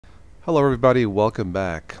Hello everybody, welcome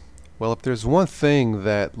back. Well, if there's one thing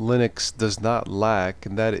that Linux does not lack,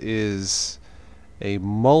 and that is a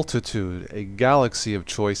multitude, a galaxy of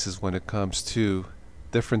choices when it comes to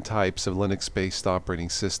different types of Linux-based operating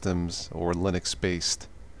systems or Linux-based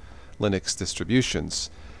Linux distributions.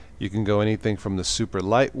 You can go anything from the super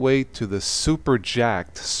lightweight to the super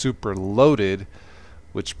jacked, super loaded,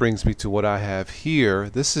 which brings me to what I have here.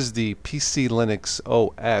 This is the PCLinux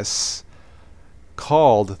OS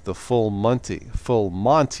called the full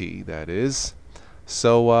Monty, that is.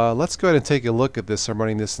 So let's go ahead and take a look at this. I'm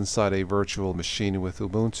running this inside a virtual machine with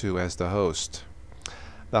Ubuntu as the host.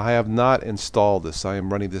 Now I have not installed this. I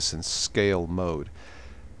am running this in scale mode.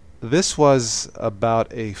 This was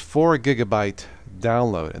about a 4 gigabyte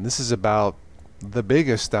download, and this is about the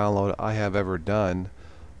biggest download I have ever done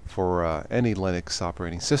for any Linux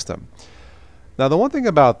operating system. Now the one thing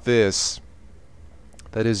about this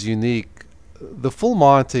that is unique, the full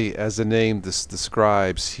Monty, as the name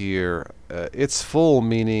describes here, it's full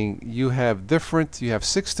meaning you have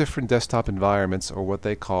 6 different desktop environments, or what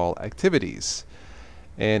they call activities.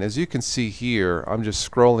 And as you can see here, I'm just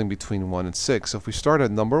scrolling between 1 and 6. So if we start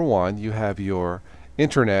at number 1, you have your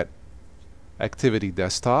Internet Activity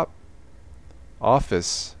Desktop,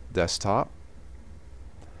 Office Desktop,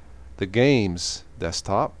 the Games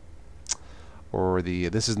Desktop, or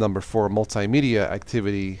this is number 4, Multimedia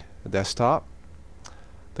Activity Desktop,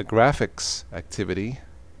 the Graphics Activity,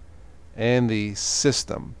 and the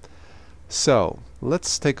System. So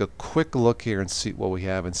let's take a quick look here and see what we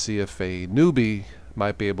have, and see if a newbie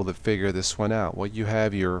might be able to figure this one out. Well, you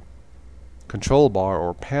have your control bar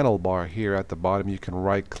or panel bar here at the bottom. You can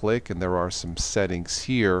right click, and there are some settings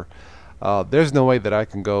here. There's no way that I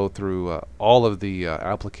can go through all of the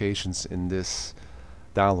applications in this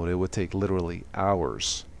download. It would take literally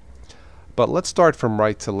hours. But let's start from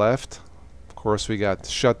right to left. Of course, we got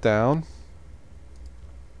shutdown.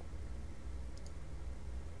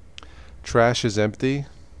 Trash is empty.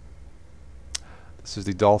 This is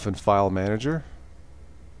the Dolphin File Manager.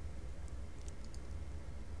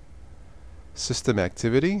 System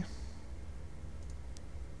activity.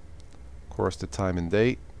 Of course, the time and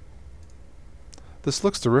date. This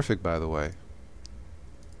looks terrific, by the way.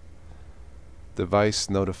 Device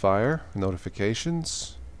notifier,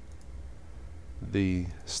 notifications. The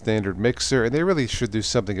standard mixer, and they really should do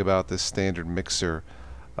something about this standard mixer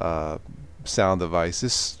sound device.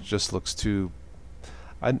 This just looks too,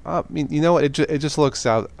 I mean, you know what, it just looks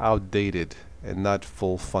outdated and not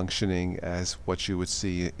full functioning as what you would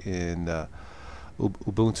see in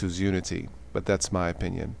Ubuntu's Unity, but that's my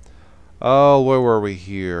opinion. Oh, where were we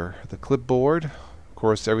here? The clipboard. Of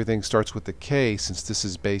course, everything starts with the K since this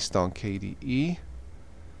is based on KDE.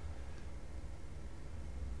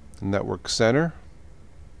 Network center.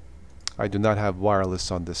 I do not have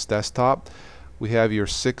wireless on this desktop. We have your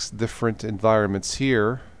 6 different environments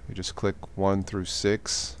here. You just click 1 through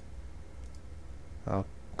 6. I'll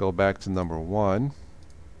go back to number 1.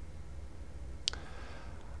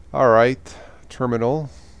 Alright,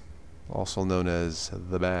 terminal, also known as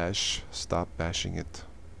the bash. Stop bashing it.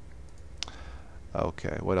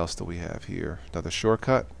 Okay, what else do we have here? Another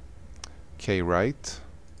shortcut. Kwrite.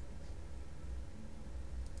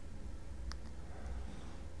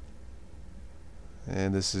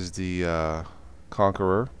 And this is the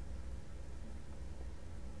Conqueror.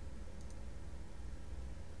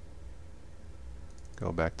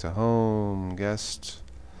 Go back to home, guest.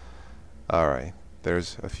 Alright,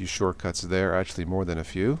 there's a few shortcuts there, actually more than a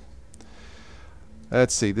few.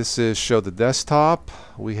 Let's see, this is show the desktop.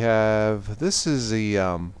 We have, this is the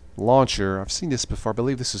launcher. I've seen this before. I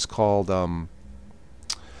believe this is called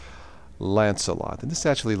Lancelot, and this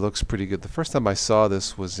actually looks pretty good. The first time I saw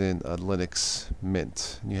this was in a Linux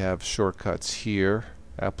Mint. You have shortcuts here,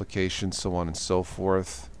 applications, so on and so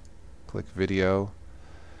forth. Click video,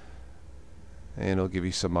 and it'll give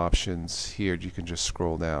you some options here. You can just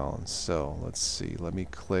scroll down. So let's see, let me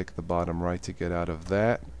click the bottom right to get out of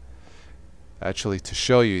that, actually to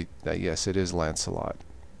show you that yes, it is Lancelot.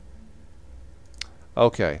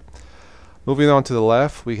 Okay, moving on to the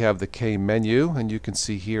left, we have the K menu, and you can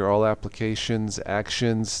see here all applications,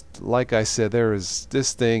 actions. Like I said,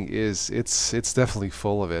 this thing is it's definitely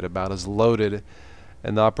full of it, about as loaded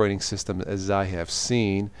an operating system as I have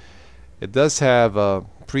seen. It does have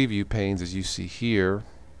preview panes, as you see here,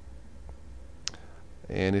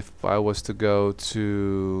 and if I was to go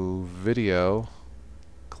to video,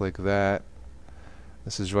 click that.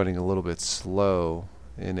 This is running a little bit slow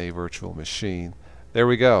in a virtual machine. There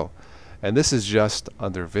we go. And this is just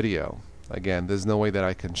under video. Again, there's no way that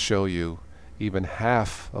I can show you even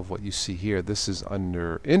half of what you see here. This is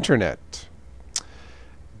under Internet.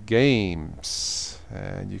 games,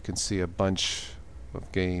 and you can see a bunch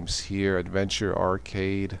of games here. Adventure,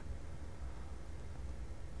 arcade.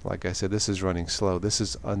 Like I said, this is running slow. This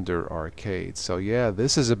is under arcade. So yeah,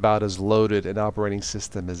 this is about as loaded an operating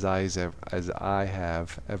system as I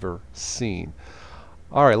have ever seen.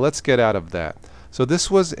 Alright, let's get out of that. So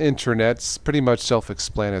this was internet. It's pretty much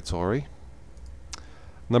self-explanatory.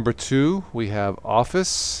 Number 2, we have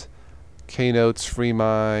Office, Keynotes,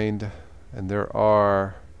 FreeMind, and there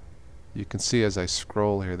are, you can see as I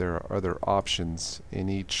scroll here, there are other options in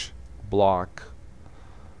each block.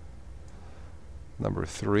 Number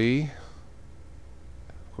 3,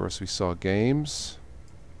 of course, we saw games.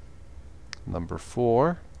 Number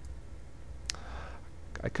 4,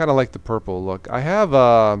 I kind of like the purple look. I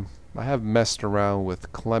have messed around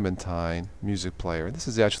with Clementine music player. This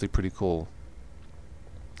is actually pretty cool.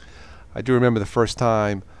 I do remember the first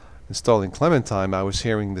time installing Clementine, I was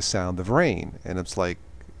hearing the sound of rain, and it's like,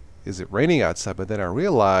 is it raining outside? But then I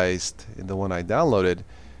realized in the one I downloaded,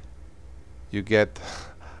 you get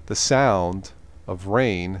the sound of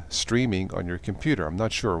rain streaming on your computer. I'm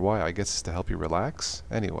not sure why. I guess it's to help you relax.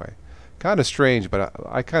 Anyway, kind of strange, but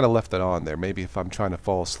I kind of left it on there. Maybe if I'm trying to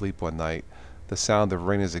fall asleep one night, the sound of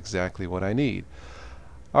rain is exactly what I need.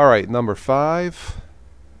 Alright, number 5,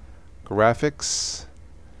 graphics.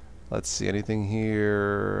 Let's see, anything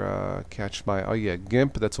here catch my... Oh yeah,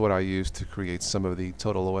 GIMP. That's what I use to create some of the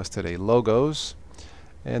Total OS Today logos.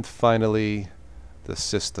 And finally, the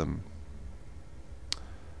system.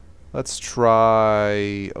 Let's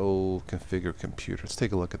try, configure computer. Let's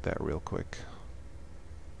take a look at that real quick.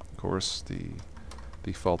 Of course, the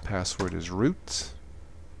default password is root,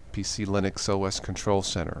 PCLinux OS Control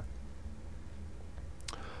Center.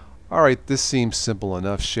 Alright, this seems simple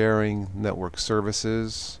enough. Sharing, network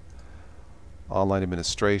services, online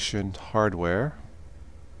administration, hardware,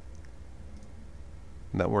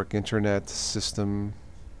 network internet, system,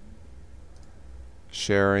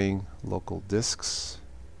 sharing, local disks,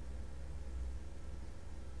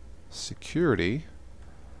 security,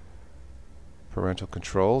 parental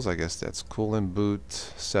controls, I guess that's cool and boot,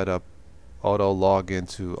 setup, auto login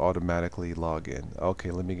to automatically log in. Okay,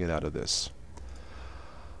 let me get out of this.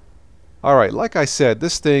 Alright, like I said,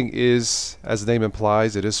 this thing is, as the name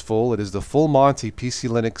implies, it is full. It is the full Monty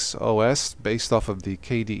PCLinux OS based off of the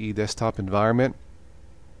KDE desktop environment.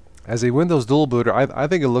 As a Windows dual booter, I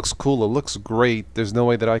think it looks cool. It looks great. There's no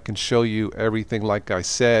way that I can show you everything like I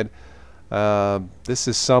said. This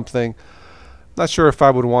is something, not sure if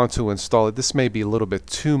I would want to install it. This may be a little bit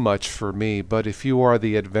too much for me, but if you are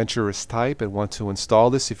the adventurous type and want to install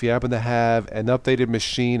this, if you happen to have an updated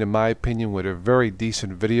machine, in my opinion, with a very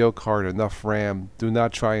decent video card, enough RAM, do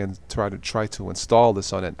not try to install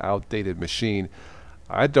this on an outdated machine.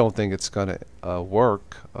 I don't think it's going to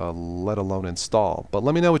work, let alone install. But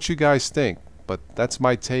let me know what you guys think. But that's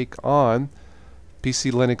my take on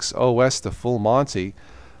PCLinux OS, the full Monty.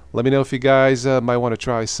 Let me know if you guys might want to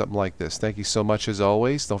try something like this. Thank you so much as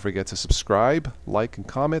always. Don't forget to subscribe, like, and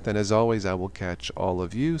comment. And as always, I will catch all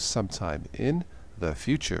of you sometime in the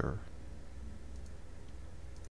future.